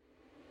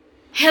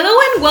Hello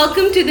and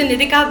welcome to the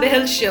Nitika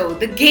Behel Show,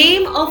 the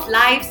Game of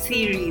Life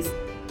series.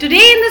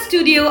 Today in the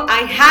studio,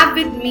 I have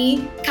with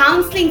me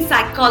counseling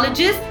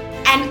psychologist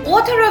and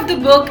author of the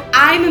book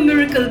I'm a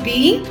Miracle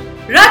Being,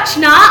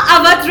 Rachna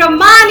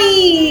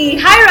Avadramani.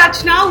 Hi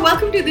Rachna,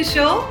 welcome to the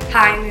show.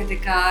 Hi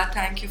Nitika,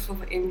 thank you for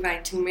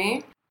inviting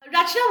me.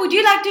 Rachna, would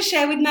you like to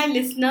share with my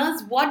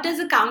listeners what does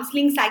a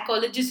counseling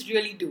psychologist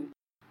really do?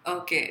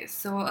 Okay,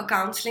 so a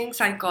counseling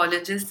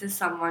psychologist is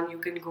someone you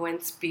can go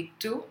and speak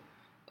to,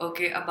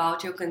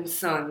 about your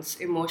concerns,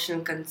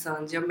 emotional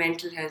concerns, your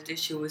mental health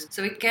issues.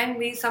 So it can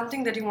be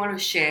something that you want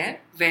to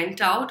share,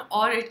 vent out,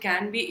 or it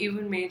can be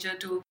even major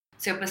to,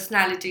 say,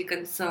 personality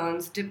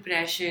concerns,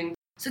 depression.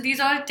 So these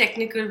are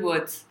technical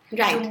words.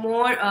 Right. So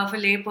more of a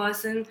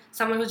layperson,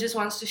 someone who just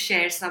wants to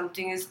share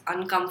something, is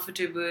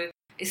uncomfortable,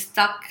 is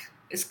stuck,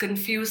 is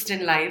confused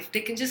in life,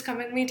 they can just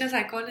come and meet a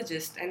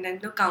psychologist, and then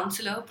the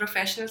counselor,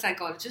 professional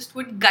psychologist,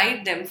 would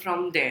guide them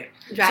from there.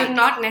 Right. So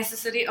not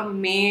necessarily a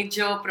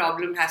major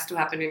problem has to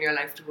happen in your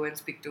life to go and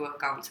speak to a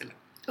counselor.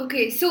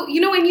 Okay, so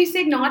when you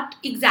say not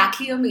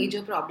exactly a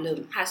major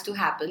problem has to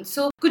happen,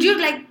 so could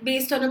you,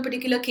 based on a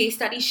particular case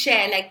study,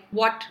 share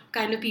what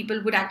kind of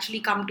people would actually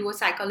come to a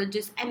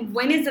psychologist and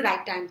when is the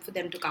right time for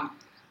them to come?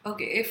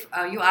 Okay, if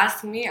you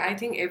ask me, I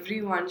think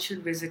everyone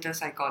should visit a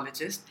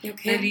psychologist.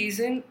 Okay. The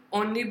reason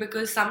only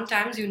because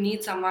sometimes you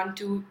need someone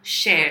to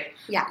share.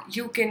 Yeah.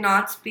 You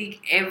cannot speak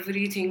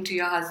everything to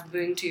your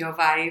husband, to your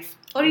wife.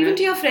 Or even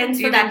to your friends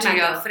for even that to matter.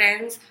 your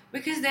friends,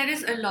 because there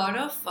is a lot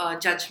of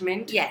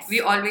judgment. Yes. We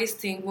always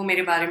think, वो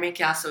मेरे बारे में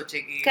क्या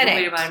सोचेगी? Correct. वो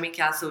मेरे बारे में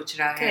क्या सोच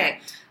रहा है?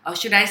 Correct.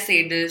 Should I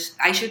say this?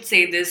 I should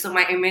say this, so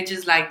my image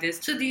is like this.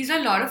 So these are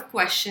a lot of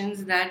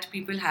questions that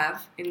people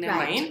have in their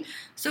Right. mind.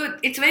 So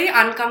it's very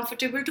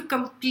uncomfortable to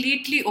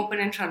completely open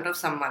in front of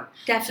someone.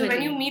 Definitely. So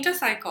when you meet a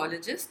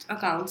psychologist, a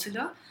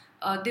counselor,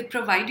 they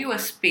provide you a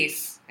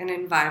space, an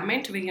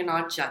environment where you're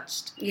not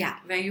judged. Yeah.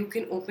 Where you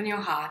can open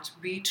your heart,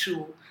 be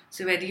true.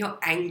 So whether you're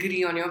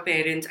angry on your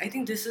parents, I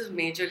think this is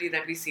majorly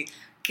that we see.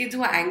 Kids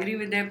who are angry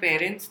with their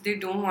parents, they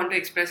don't want to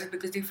express it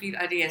because they feel,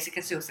 "Arey, aise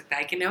kaise ho sakta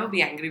hai? I can never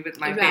be angry with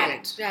my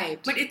parents."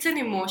 Right. But it's an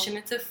emotion,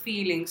 it's a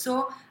feeling. So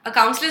a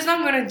counselor is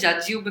not going to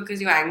judge you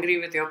because you're angry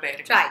with your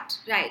parents.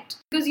 Right.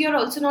 Because you're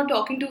also not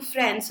talking to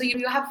friends, so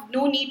you have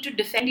no need to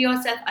defend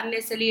yourself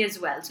unnecessarily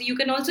as well. So you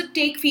can also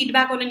take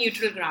feedback on a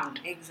neutral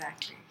ground.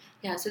 Exactly.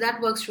 Yeah, so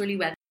that works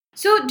really well.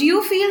 So do you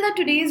feel that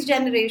today's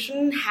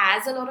generation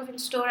has a lot of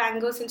in-store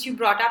anger? Since you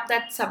brought up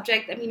that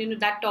subject,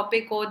 that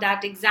topic or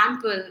that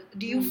example,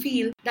 do you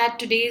feel that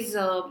today's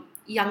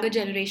younger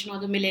generation, or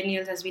the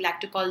millennials as we like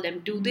to call them,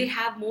 do they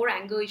have more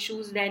anger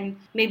issues than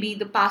maybe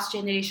the past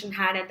generation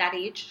had at that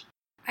age?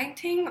 I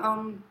think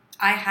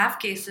I have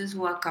cases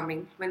who are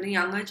coming when the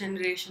younger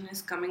generation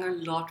is coming a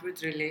lot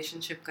with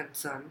relationship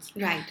concerns.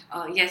 Right.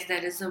 Yes,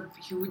 there is a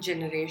huge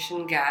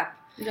generation gap.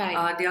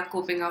 Right. They are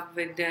coping up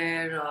with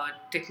their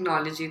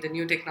technology, the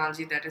new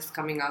technology that is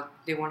coming up.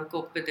 They want to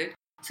cope with it.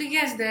 So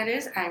yes, there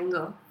is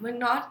anger, but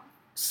not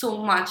so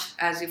much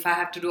as if I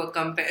have to do a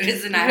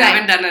comparison. I Right.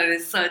 haven't done a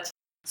research,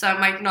 so I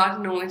might not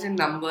know it in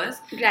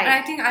numbers. Right. But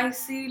I think I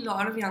see a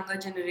lot of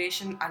younger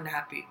generation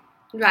unhappy.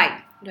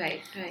 Right.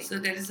 So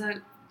there's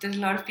a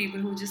lot of people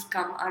who just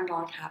come are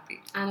not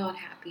happy. Are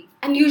not happy.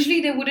 And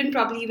usually they wouldn't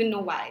probably even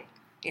know why.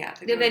 Yeah,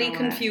 They're very don't know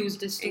why.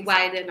 confused as to Exactly.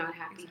 why they're not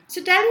happy.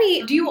 So tell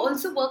me, do you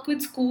also work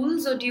with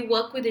schools or do you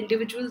work with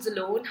individuals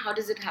alone? How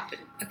does it happen?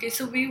 Okay,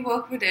 so we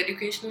work with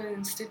educational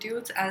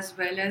institutes as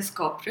well as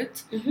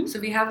corporates. Mhm. So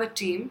we have a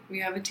team. We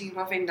have a team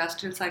of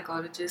industrial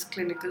psychologists,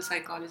 clinical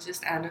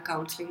psychologists, and a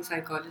counseling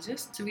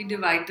psychologist. So we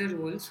divide the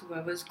roles.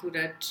 Whoever's good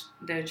at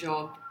their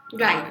job,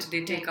 Right. they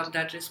take Right. up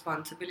that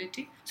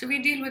responsibility. So we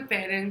deal with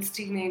parents,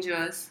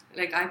 teenagers.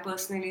 Like I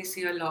personally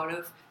see a lot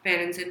of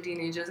parents and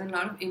teenagers and a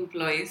lot of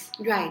employees.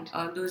 Right.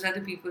 Those are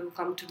the people who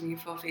come to me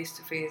for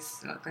face-to-face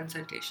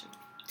consultation.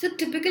 So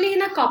typically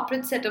in a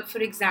corporate setup,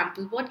 for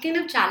example, what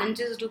kind of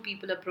challenges do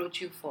people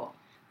approach you for?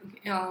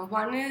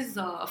 One is,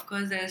 of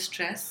course, there's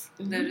stress.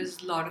 Mhm. There is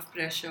a lot of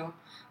pressure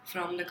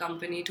from the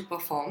company to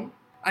perform.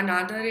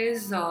 Another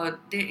is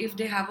if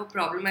they have a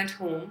problem at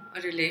home,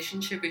 a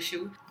relationship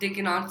issue, they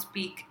cannot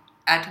speak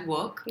at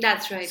work.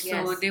 That's right, So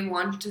yes. they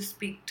want to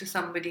speak to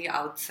somebody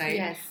outside.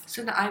 Yes.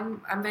 So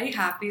I'm very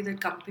happy that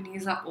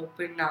companies are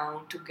open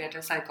now to get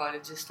a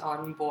psychologist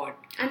on board.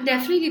 And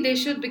definitely they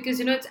should, because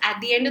it's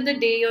at the end of the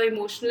day your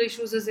emotional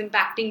issues is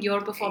impacting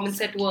your performance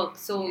at work.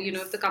 So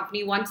if the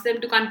company wants them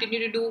to continue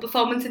to do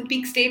performance in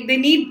peak state, they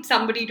need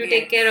somebody to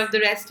take Yes. care of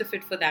the rest of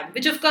it for them,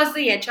 which of course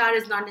the HR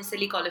is not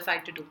necessarily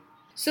qualified to do.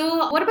 So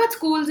what about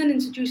schools and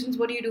institutions?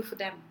 What do you do for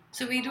them?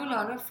 So we do a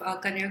lot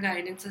of career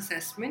guidance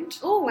assessment.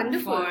 Oh,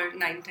 wonderful. For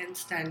 9-10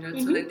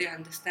 standards, so Mhm. that they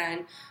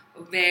understand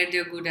where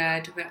they're good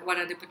at, what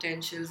are their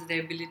potentials,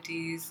 their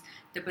abilities,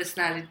 their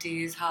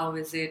personalities, how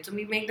is it. So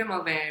we make them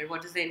aware,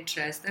 what is their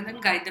interest, and then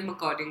guide them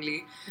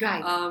accordingly.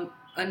 Right.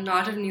 A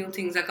lot of new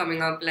things are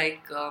coming up,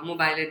 like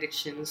mobile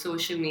addiction,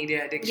 social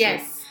media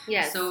addiction.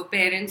 Yes. So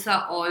parents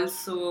are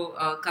also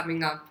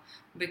coming up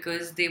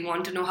because they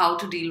want to know how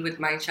to deal with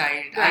my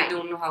child. I Right.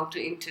 don't know how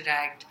to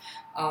interact.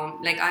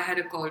 Like I had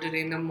a call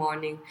today in the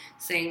morning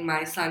saying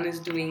my son is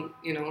doing,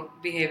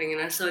 behaving in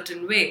a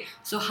certain way.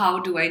 So how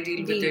do I deal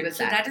with Deal it? with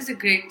So that. that is a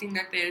great thing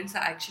that parents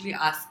are actually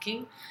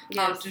asking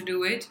how Yes. to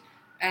do it.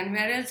 And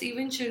whereas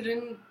even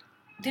children,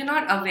 they're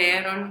not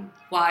aware on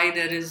why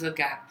there is a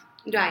gap.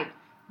 Right.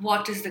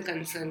 What is the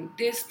concern?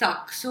 They're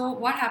stuck. So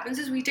what happens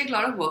is we take a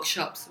lot of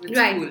workshops with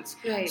Right. schools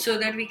Right. so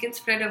that we can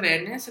spread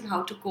awareness on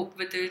how to cope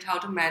with it, how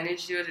to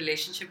manage your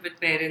relationship with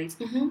parents.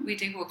 Mhm. We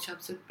take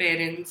workshops with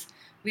parents.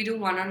 We do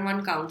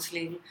one-on-one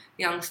counseling.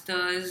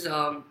 Youngsters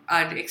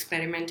are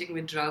experimenting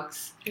with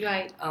drugs,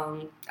 Right.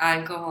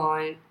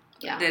 alcohol.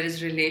 Yeah. There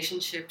is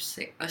relationships.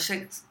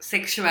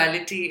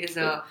 Sexuality is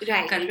a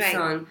Right.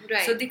 concern.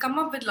 Right. So they come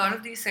up with a lot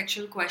of these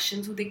sexual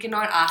questions who they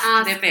cannot ask,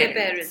 Ask their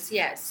parents.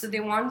 Yes. So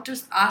they want to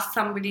ask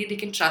somebody they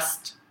can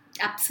trust.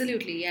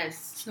 Absolutely.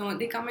 Yes. So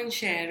they come and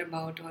share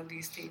about all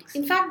these things.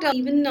 In fact,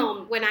 even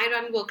when I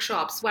run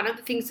workshops, one of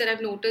the things that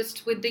I've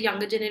noticed with the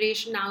younger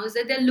generation now is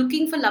that they're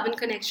looking for love and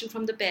connection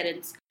from the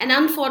parents. And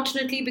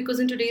unfortunately, because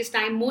in today's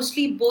time,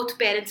 mostly both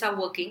parents are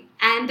working,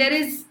 and there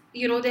is,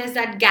 there's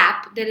that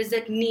gap, there is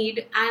that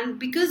need, and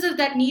because of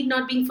that need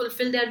not being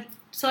fulfilled, they're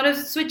sort of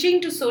switching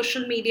to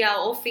social media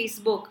or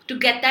Facebook to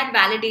get that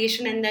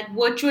validation and that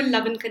virtual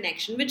love and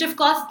connection, which of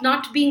course,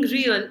 not being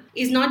real,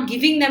 is not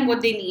giving them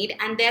what they need,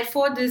 and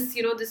therefore this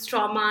this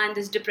trauma and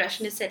this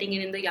depression is setting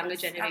in the younger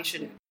generation.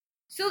 Absolutely.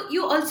 So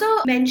you also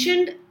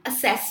mentioned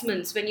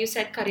assessments when you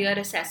said career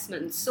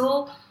assessments.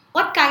 So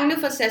what kind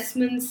of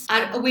assessments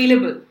are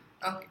available?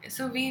 Okay,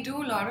 so we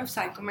do a lot of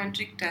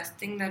psychometric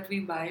testing that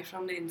we buy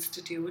from the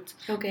institutes,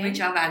 Okay.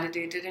 which are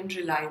validated and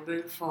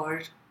reliable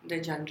for the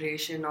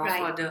generation or Right.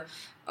 for the,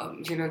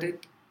 the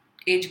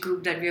age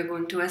group that we are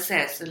going to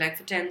assess. So, like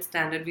for 10th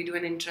standard, we do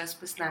an interest,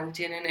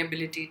 personality, and an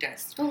ability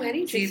test. Oh,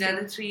 very So these interesting.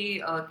 are the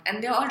three,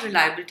 and they're all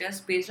reliable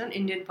tests based on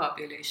Indian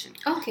population.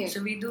 Okay.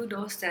 So we do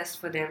those tests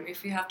for them.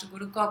 If we have to go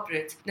to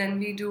corporates, then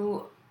we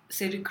do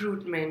say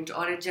recruitment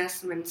or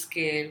adjustment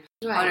scale,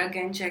 Right. or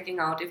again checking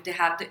out if they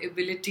have the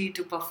ability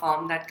to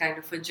perform that kind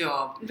of a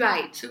job.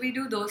 Right. So we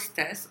do those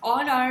tests.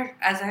 All are,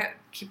 as I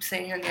keep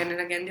saying again and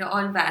again, they're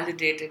all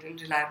validated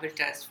and reliable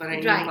tests for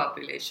any Right.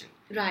 population.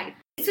 Right.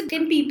 So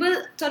can people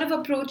sort of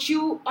approach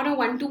you on a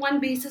one-to-one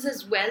basis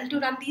as well to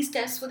run these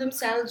tests for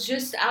themselves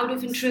just out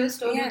of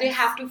interest, or do they Yes.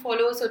 have to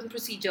follow a certain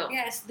procedure?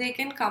 Yes, they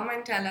can come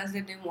and tell us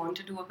that they want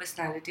to do a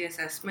personality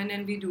assessment,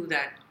 and we do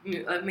that.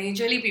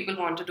 Majorly, people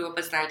want to do a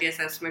personality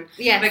assessment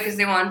Yes. because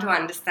they want to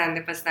understand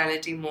their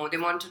personality more. They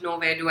want to know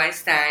where do I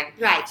stand.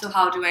 Right. So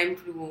how do I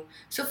improve?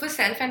 So for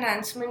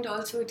self-enhancement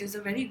also, it is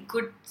a very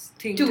good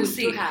thing Tool to to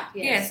see. have,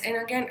 yes. And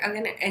again,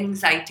 an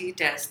anxiety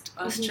test,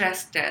 a Mhm.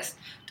 stress test,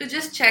 to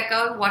just check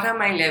out what are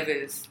my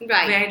levels,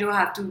 Right. where do I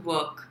have to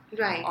work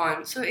Right.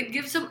 on. So it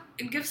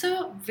gives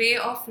a way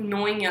of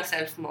knowing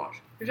yourself more.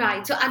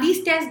 Right. So are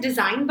these tests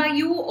designed by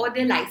you or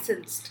they're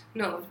licensed?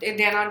 No,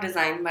 they're not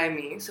designed by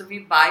me. So we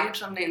buy it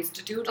from the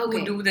institute Okay.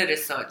 who do the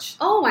research.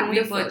 Oh, We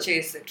wonderful.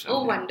 purchase it from Oh,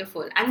 them.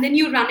 wonderful. And then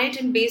you run it,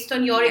 and based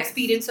on your Yes.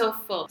 experience of,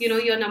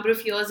 your number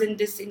of years in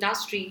this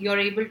industry, you're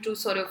able to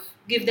sort of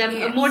give them a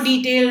Yes. more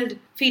detailed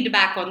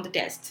feedback on the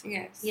test.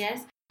 Yes. Yes.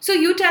 So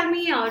you tell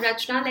me,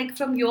 Rachna, like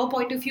from your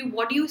point of view,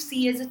 what do you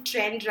see as a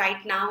trend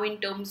right now in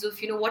terms of,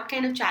 what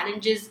kind of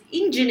challenges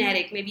in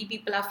generic maybe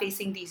people are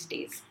facing these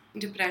days?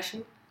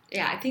 Depression.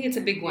 Yeah, I think it's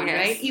a big one, Yes.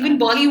 right? Even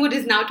Bollywood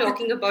is now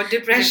talking about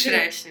depression.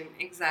 Depression,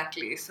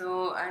 exactly.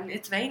 So, and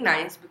it's very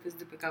nice because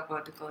Deepika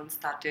Padukone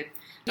started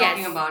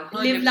talking Yes. about her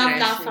Live, Love, depression.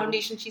 Love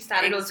Foundation she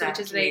started also, which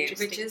is very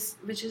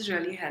interesting. Which is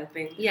really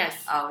helping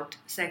Yes. out.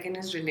 Second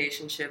is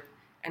relationship,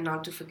 and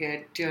not to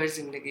forget Dear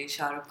Zindagi.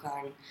 Shah Rukh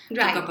Khan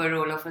Right. took up a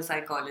role of a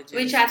psychologist,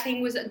 Which I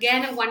think was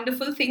again a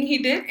wonderful thing he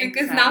did,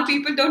 because Exactly. now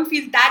people don't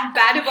feel that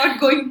bad about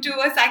going to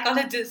a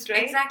psychologist,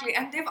 right? Exactly,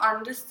 and they've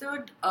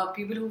understood.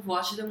 People who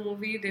watch the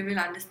movie, they will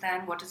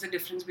understand what is the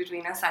difference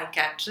between a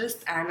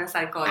psychiatrist and a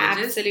psychologist.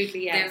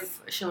 Absolutely, yes.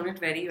 They've shown it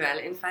very well.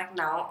 In fact,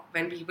 now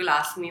when people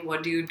ask me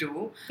what do you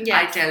do, Yes.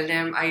 I tell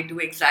them I do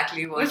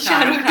exactly what What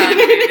Shah Rukh Rukh Khan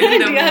did in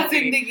the Dear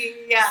movie. Zindagi,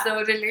 yeah.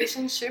 So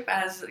relationship,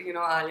 as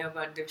Alia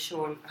Bhatt, they've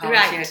shown how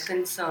Right. she had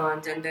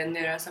concerns, and then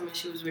there are some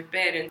issues with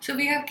parents. So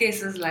we have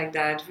cases like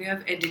that. We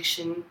have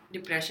addiction,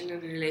 depression,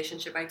 and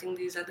relationship. I think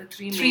these are the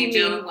three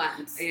major main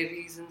ones.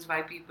 reasons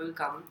why people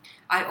come.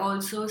 I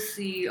also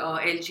see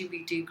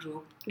LGBT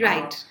group.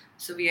 Right.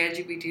 So we are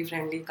LGBT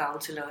friendly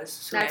counselors.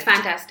 So That's we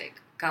fantastic.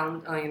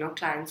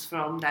 clients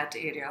from that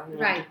area who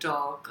want Right. to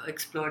talk,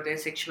 explore their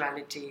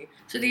sexuality.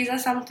 So these are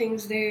some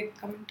things they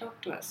come and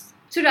talk to us.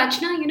 So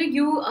Rachna,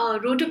 you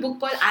wrote a book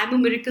called I'm a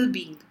Miracle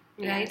Being,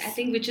 right? Yes. I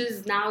think which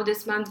is now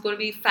this month going to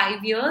be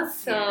 5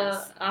 years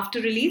Yes. after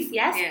release,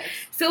 yes? Yes.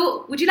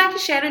 So would you like to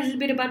share a little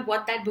bit about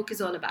what that book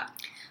is all about?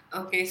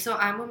 Okay, so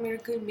I'm a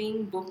Miracle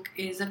Being book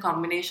is a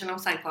combination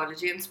of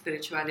psychology and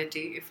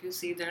spirituality. If you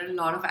see, there are a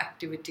lot of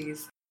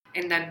activities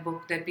in that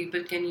book that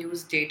people can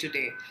use day to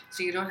day.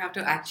 So you don't have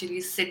to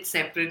actually sit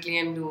separately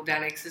and do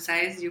that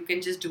exercise. You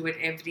can just do it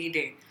every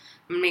day.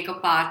 Make a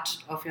part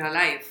of your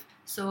life.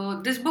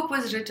 So this book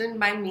was written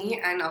by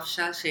me and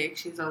Afsha Sheikh.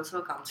 She's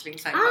also a counseling Ah,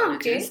 okay.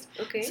 psychologist.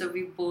 Okay. So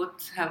we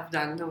both have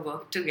done the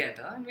work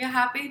together, and we are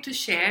happy to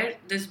share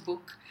this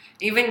book.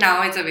 Even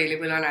now, it's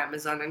available on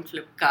Amazon and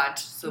Flipkart,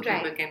 so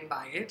Right. people can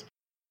buy it.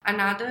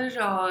 Another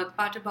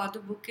part about the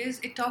book is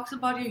it talks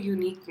about your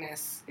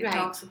uniqueness. It Right.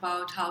 talks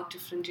about how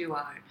different you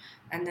are,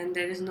 and then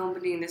there is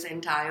nobody in this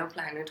entire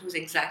planet who's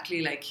exactly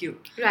like you.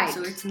 Right.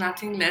 So it's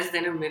nothing less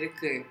than a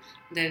miracle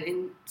that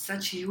in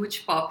such huge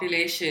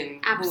population,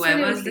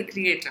 whoever's the Absolutely.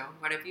 creator,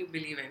 whatever you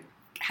believe in,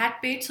 had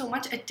paid so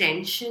much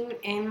attention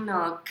in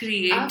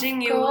creating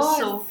Of you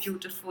so course.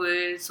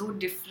 beautiful, so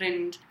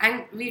different,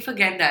 and we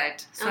forget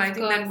that. So Of I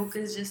think that course.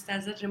 book is just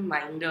as a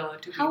reminder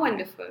to How people.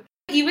 wonderful.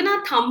 Even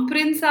our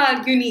thumbprints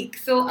are unique.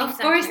 So, of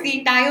course, the Exactly.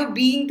 entire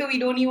being, though we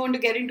don't even want to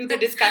get into the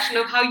discussion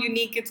of how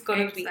unique it's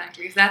going to be.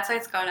 Exactly. So that's why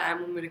it's called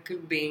I'm a Miracle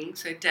Being.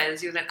 So it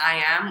tells you that I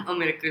am a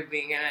miracle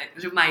being, and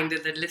a reminder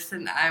that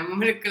listen, I'm a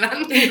miracle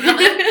on this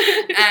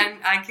earth, and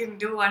I can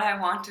do what I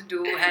want to do,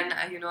 and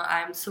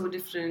I'm so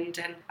different,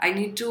 and I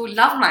need to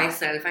love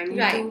myself. I need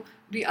Right. to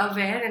be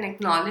aware and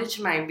acknowledge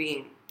my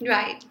being.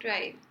 Right,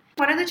 right.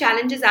 One of the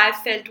challenges I've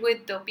felt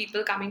with the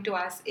people coming to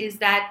us is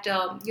that,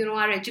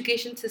 our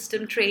education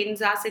system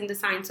trains us in the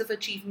science of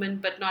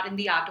achievement, but not in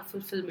the art of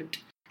fulfillment.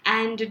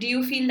 And do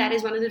you feel that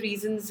is one of the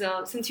reasons,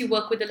 since you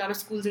work with a lot of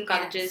schools and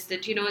colleges,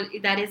 that,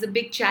 that is a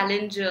big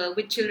challenge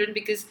with children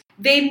because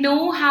they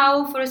know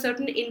how for a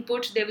certain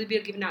input there will be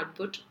a given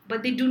output,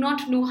 but they do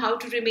not know how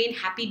to remain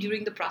happy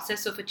during the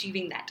process of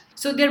achieving that.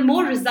 So they're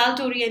more result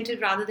oriented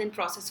rather than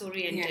process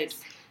oriented.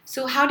 Yes.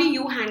 So how do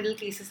you handle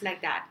cases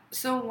like that?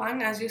 So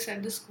one, as you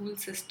said, the school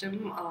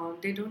system,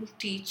 they don't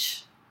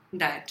teach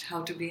that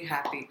how to be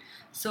happy.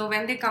 So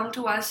when they come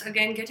to us,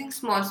 again, getting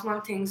small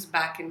things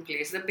back in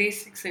place, the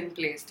basics in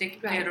place,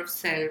 taking Right. care of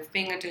self,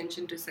 paying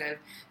attention to self,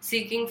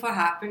 seeking for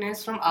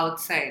happiness from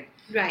outside.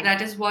 Right.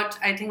 That is what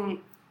I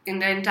think in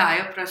the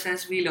entire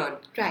process we learn.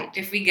 Right.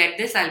 If we get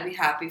this, I'll be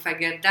happy. If I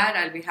get that,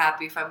 I'll be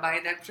happy. If I buy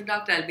that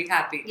product, I'll be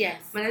happy.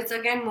 Yes. But it's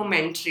again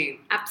momentary.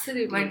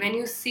 Absolutely. But when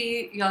you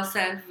see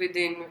yourself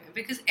within,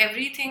 because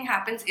everything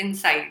happens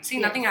inside. See,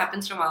 Yes. nothing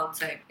happens from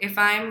outside. If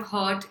I'm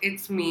hurt,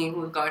 it's me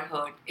who got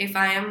hurt. If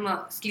I am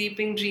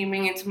sleeping,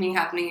 dreaming, it's me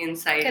happening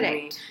inside me.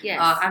 Correct.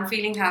 Yes. I'm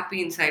feeling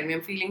happy inside me.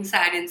 I'm feeling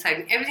sad inside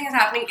me. Everything is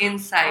happening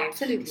inside.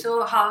 Absolutely.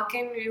 So how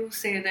can you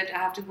say that I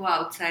have to go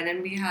outside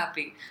and be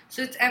happy?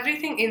 So it's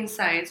everything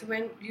inside. So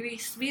when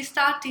we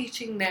start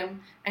teaching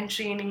them and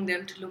training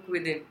them to look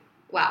within.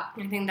 Wow.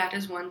 I think that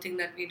is one thing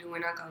that we do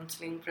in our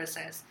counseling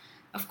process.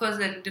 Of course,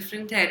 there are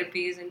different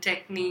therapies and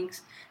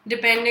techniques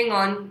depending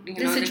on the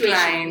situation,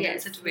 client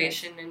yes, and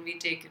situation, and we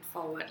take it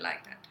forward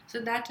like that. So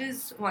that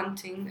is one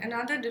thing.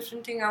 Another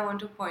different thing I want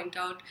to point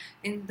out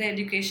in the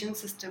education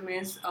system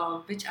is,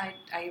 which I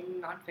am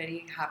not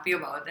very happy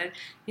about, that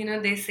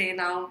they say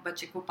now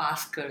बच्चे को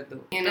pass कर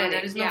दो.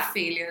 There is no Yeah.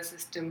 failure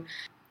system.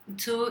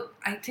 So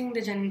I think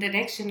the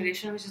next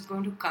generation which is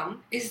going to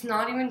come is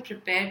not even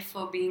prepared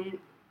for being,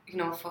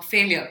 for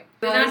failure.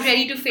 We're not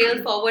ready to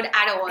fail forward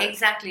at all.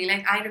 Exactly.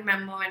 Like I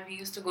remember when we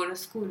used to go to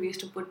school, we used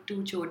to put 2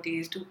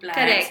 chotis, 2 plats,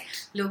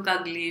 Correct. look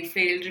ugly,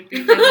 failed,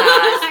 repeat the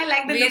class. I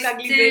like the We look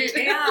ugly still-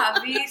 bit.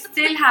 Yeah, we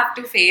still have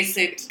to face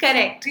it.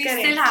 Correct. We correct.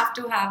 still have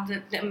to have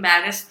the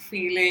embarrassed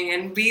feeling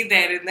and be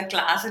there in the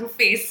class and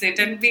face it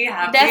and be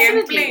happy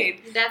and play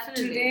it.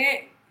 Definitely.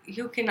 Today,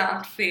 you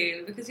cannot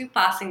fail because you're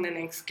passing the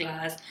next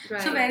class.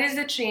 Right. So where is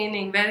the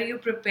training? Where are you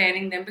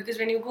preparing them? Because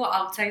when you go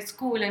outside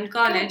school and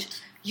college,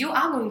 you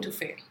are going to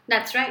fail.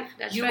 That's right.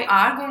 That's You right.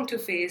 are going to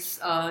face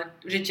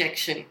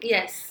rejection.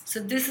 Yes. So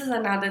this is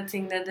another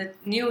thing that the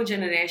new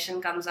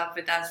generation comes up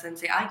with us and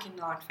say, I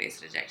cannot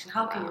face rejection.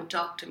 How can Wow. you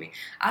talk to me?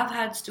 I've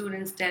had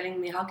students telling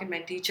me, how can my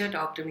teacher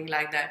talk to me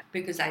like that?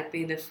 Because I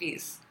pay the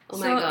fees. Oh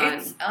so my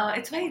God.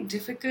 it's very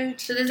difficult.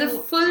 So there's a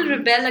full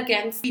rebel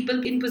against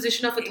people in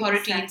position of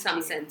authority in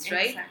some sense,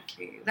 right?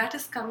 Exactly. That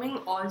is coming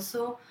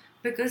also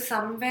because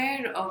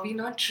somewhere we're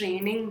not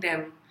training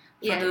them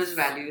for Yes. those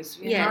values.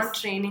 We're Yes. not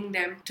training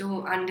them to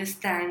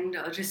understand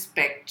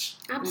respect,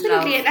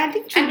 Absolutely. love. And I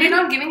think And children we're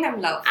not giving them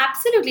love.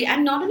 Absolutely.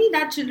 And not only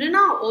that, children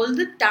are all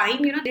the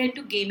time, they're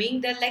into gaming.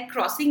 They're like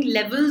crossing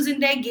levels in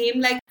their game,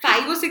 like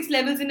 5 or 6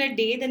 levels in a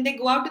day. Then they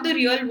go out to the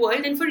real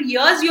world, and for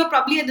years you're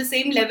probably at the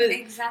same level.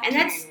 Exactly. And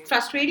that's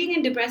frustrating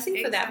and depressing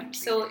for them.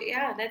 Exactly. So,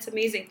 yeah, that's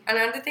amazing.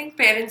 Another thing,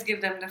 parents give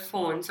them the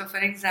phone. So, for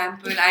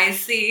example, I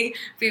see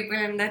people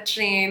in the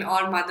train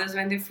or mothers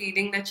when they're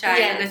feeding the child,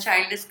 Yes. the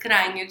child is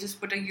crying, you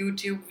just put a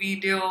YouTube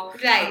video,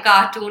 Right. a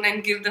cartoon,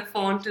 and give the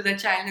phone to the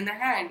child in the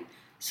hand.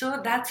 So,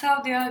 that's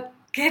how they are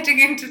getting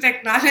into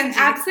technology.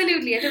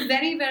 Absolutely, at a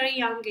very, very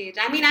young age.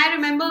 I mean, I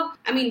remember,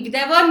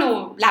 there were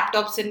no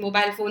laptops and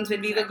mobile phones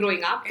when we were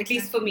growing up, at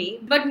least for me.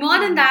 But more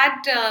than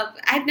that,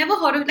 I'd never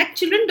heard of,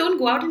 children don't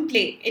go out and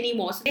play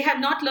anymore. So they have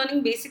not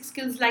learning basic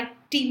skills like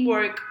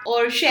teamwork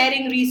or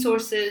sharing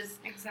resources.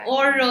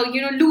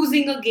 Exactly. or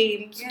losing a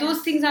game. So Yes.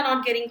 those things are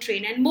not getting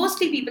trained, and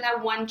mostly people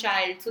have one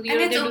child, so And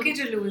it's they're okay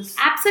to lose.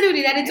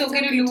 absolutely that it's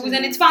okay to lose,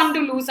 and it's fun to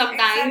lose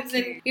sometimes,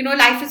 Exactly. and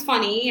life is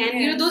funny, and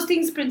Yes. those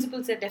things,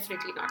 principles are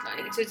definitely not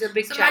learning. So it's a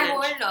big So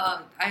challenge.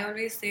 I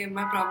always say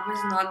my problem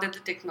is not that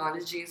the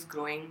technology is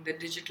growing, the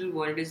digital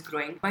world is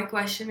growing. My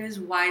question is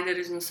why there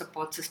is no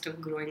support system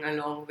growing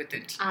along with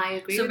it. I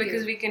agree So with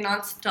because you. we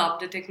cannot stop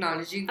the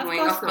technology Of growing,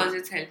 course of course not.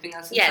 it's helping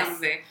us in Yes.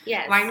 some way.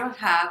 Yes. Why not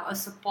have a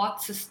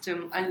support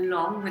system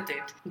along with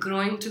it,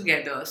 growing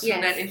together, so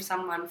Yes. that if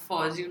someone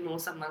falls,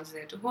 someone's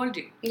there to hold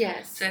you.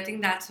 Yes. So I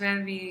think that's where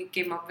we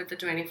came up with the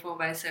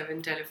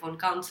 24/7 telephone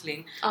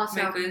counseling,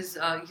 Awesome. because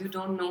you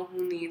don't know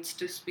who needs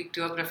to speak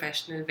to a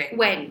professional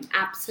When,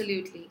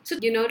 absolutely. So,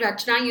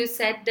 Rachna, you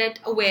said that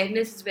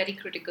awareness is very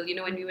critical,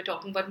 when we were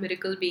talking about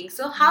miracle beings.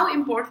 So, how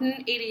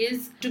important it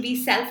is to be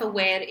self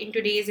aware in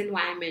today's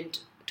environment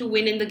to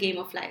win in the game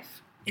of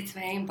life? It's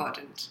very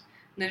important.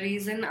 The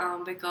reason,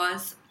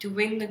 because to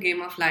win the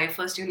game of life,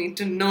 first you need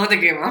to know the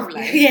game of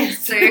life.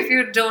 Yes. So if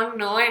you don't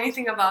know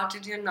anything about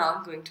it, you're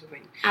not going to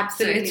win.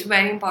 Absolutely. So it's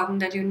very important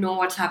that you know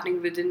what's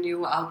happening within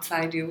you,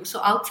 outside you.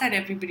 So outside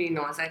everybody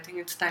knows. I think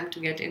it's time to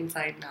get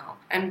inside now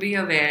and be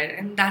aware.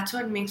 And that's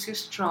what makes you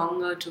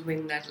stronger to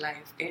win that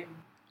life game.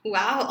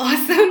 Wow,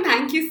 awesome.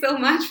 Thank you so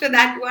much for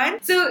that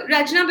one. So,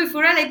 Rajna,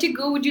 before I let you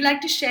go, would you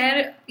like to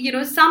share,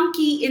 some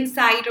key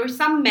insight or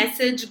some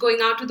message going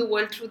out to the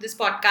world through this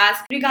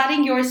podcast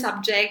regarding your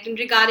subject and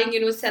regarding,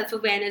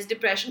 self-awareness,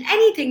 depression,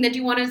 anything that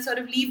you want to sort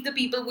of leave the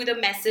people with a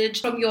message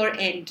from your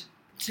end?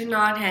 Do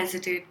not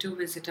hesitate to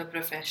visit a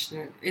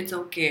professional. It's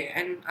okay.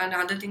 And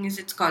another thing is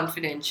it's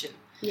confidential.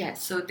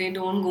 Yes. So they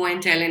don't go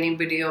and tell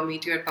anybody or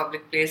meet you at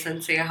public place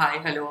and say hi,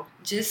 hello.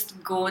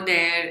 Just go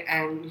there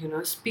and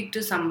speak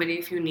to somebody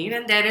if you need,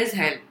 and there is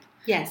help.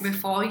 Yes.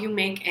 Before you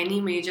make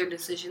any major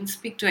decisions,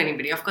 speak to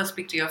anybody. Of course,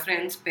 speak to your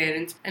friends,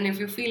 parents, and if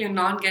you feel you're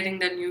not getting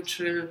that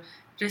neutral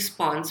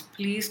response,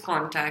 please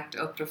contact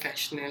a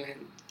professional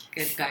and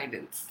get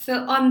guidance.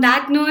 So on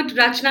that note,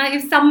 Rachna,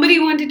 if somebody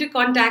wanted to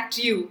contact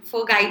you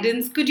for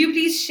guidance, could you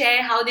please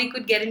share how they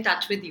could get in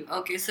touch with you?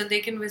 Okay, so they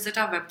can visit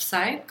our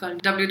website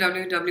called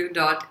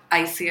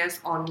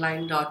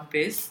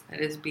www.icsonline.biz,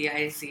 that is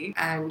BIZ,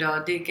 and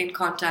they can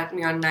contact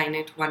me on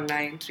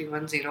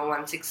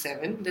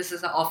 9819310167. This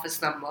is our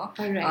office number. All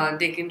right.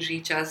 They can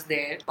reach us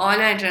there. All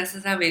our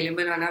addresses are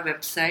available on our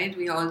website.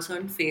 We are also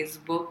on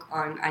Facebook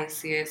on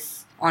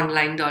ICS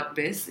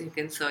online.biz. You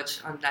can search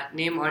on that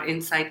name, or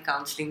Insight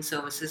Counseling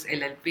Services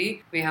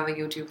LLP. We have a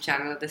YouTube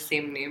channel of the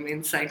same name,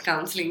 Insight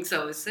Counseling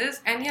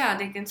Services. And yeah,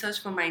 they can search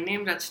for my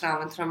name, Rachna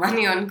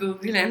Avanthramani, on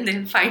Google, and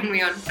they'll find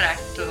me on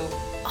Practo.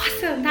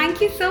 Awesome.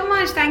 Thank you so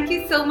much. Thank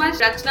you so much,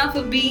 Rachna,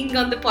 for being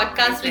on the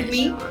podcast with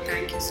me.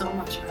 Thank you so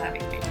much for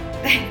having me.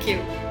 Thank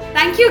you.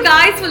 Thank you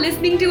guys for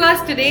listening to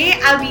us today.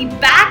 I'll be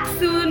back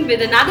soon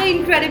with another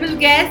incredible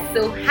guest.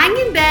 So hang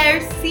in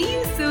there. See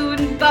you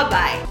soon.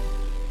 Bye-bye.